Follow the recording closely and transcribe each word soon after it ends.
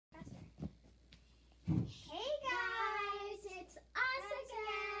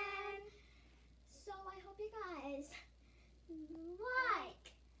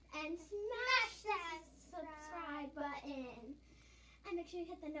sure you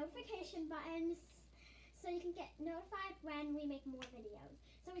hit the notification buttons so you can get notified when we make more videos.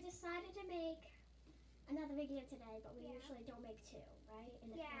 So we decided to make another video today, but we usually don't make two, right?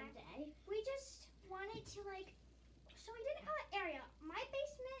 In one day. We just wanted to so we didn't have an area. My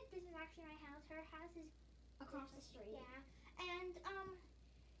basement, this is actually my house. Her house is across the street. Yeah. And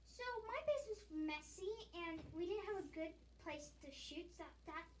so my basement's messy and we didn't have a good place to shoot, so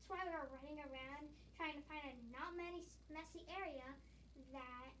that's why we were running around trying to find a not messy area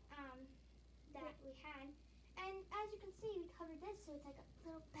that we had. And as you can see, we covered this, so it's like a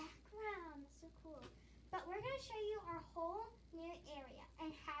little background. That's so cool. But we're going to show you our whole new area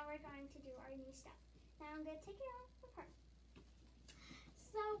and how we're going to do our new stuff. Now I'm going to take it all apart.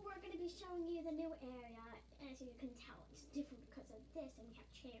 So we're going to be showing you the new area. As you can tell, it's different because of this, and we have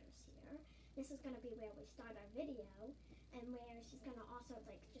chairs here. This is going to be where we start our video, and where she's going to also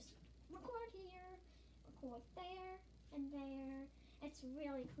just record here, record there, and there. It's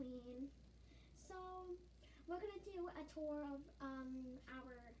really clean. So we're going to do a tour of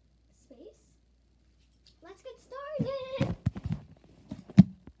our space. Let's get started.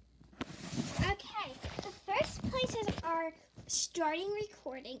 Okay, the first place is our starting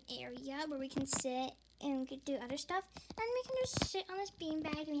recording area where we can sit and do other stuff. And we can just sit on this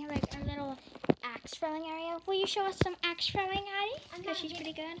beanbag, and we have our little axe throwing area. Will you show us some axe throwing, Addie? Because she's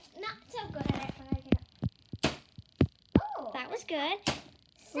pretty good. Not so good at it, but I can. Oh, that was good.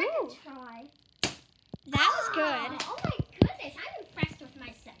 Second try. That was good. Oh my goodness, I'm impressed with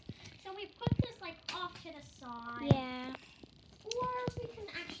myself. So we put this off to the side. Yeah. Or we can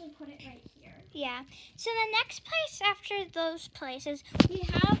actually put it right here. Yeah. So the next place after those places, we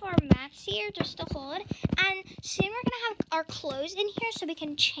have our mats here just to hold. And soon we're going to have our clothes in here so we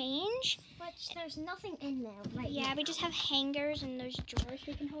can change. But there's nothing in there right now. Yeah, we just have hangers and those drawers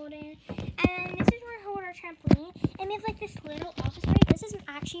we can hold in. And this is where we hold our trampoline. And we have this little office area. This is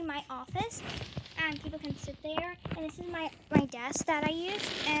actually my office. And people can sit there. And this is my desk that I use.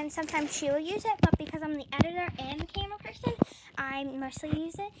 And sometimes she will use it. But because I'm the editor and the camera person, I mostly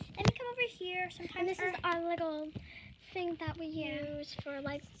use it. And we come over here. Sometimes and this is our little thing that we use for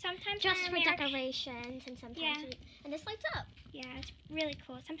sometimes just for decorations, and sometimes and this lights up. Yeah, it's really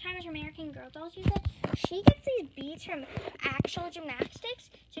cool. Sometimes American Girl dolls use it. She gets these beads from actual gymnastics,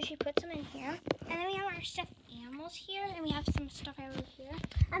 so she puts them in here. And then we have our stuffed animals here, and we have some stuff over here.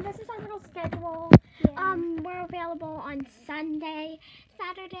 And this is our little schedule. Yeah. We're available on Sunday,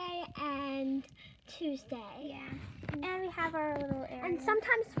 Saturday, and Tuesday. Yeah. And we have our little area. And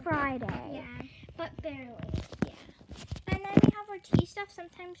sometimes Friday. Yeah. But barely. Yeah. And then we have our tea stuff.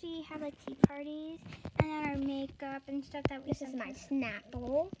 Sometimes we have tea parties. And then our makeup and stuff that we This is my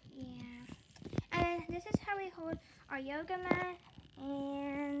Snapple. Yeah. And this is how we hold our yoga mat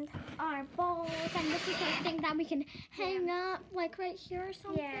and our bowls. And this is the thing that we can hang up right here or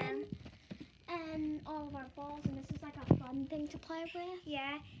something. Yeah. And all of our balls. And this is a fun thing to play with.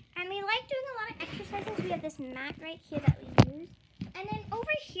 Yeah. And we like doing a lot of exercises. We have this mat right here that we use. And then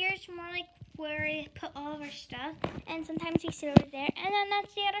over here is more where we put all of our stuff. And sometimes we sit over there. And then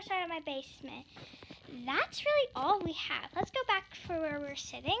that's the other side of my basement. That's really all we have. Let's go back for where we're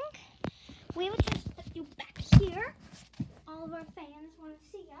sitting. We will just put you back here. All of our fans want to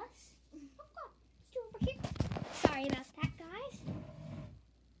see us. Oh, God. Let's do it over here. Sorry about that, guys.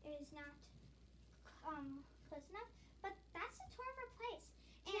 It is not close enough. But that's the tour of our place.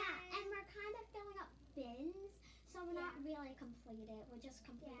 And we're kind of filling up bins. So we're not really completed. We're just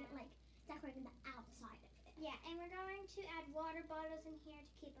completed, decorating the outside of it. Yeah, and we're going to add water bottles in here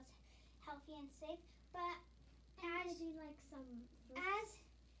to keep us healthy and safe. But as you some fruits.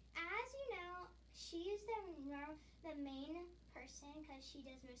 As you know, she is the main person because she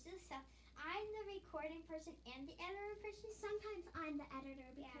does most of the stuff. I'm the recording person and the editor person. Sometimes I'm the editor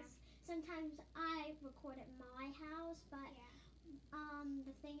because sometimes I record at my house, but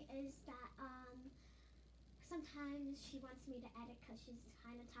the thing is that sometimes she wants me to edit because she's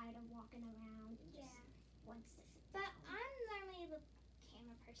kind of tired of walking around and just wants to sit But down. I'm normally the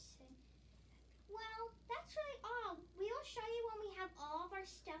camera person. Well, that's really all. We will show you when we have all of our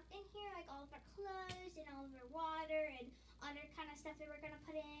stuff in here, like all of our clothes and all of our water and other kind of stuff that we're going to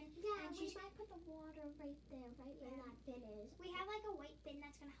put in. Yeah, and we might put the water right there, where that bin is. We have a white bin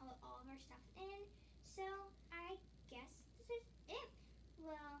that's going to hold all of our stuff in. So I guess this is it.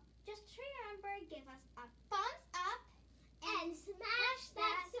 Well, just remember, give us a thumbs up and smash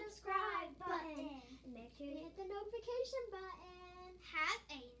that subscribe button. And make sure you hit the notification button. Have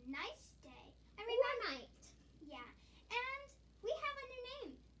a nice day. And or night. Yeah. And we have a new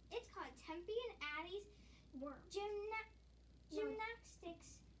name. It's called Tempi and Addy's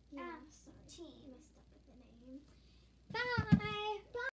Gymnastics Sorry. team. I messed up with the name. Bye.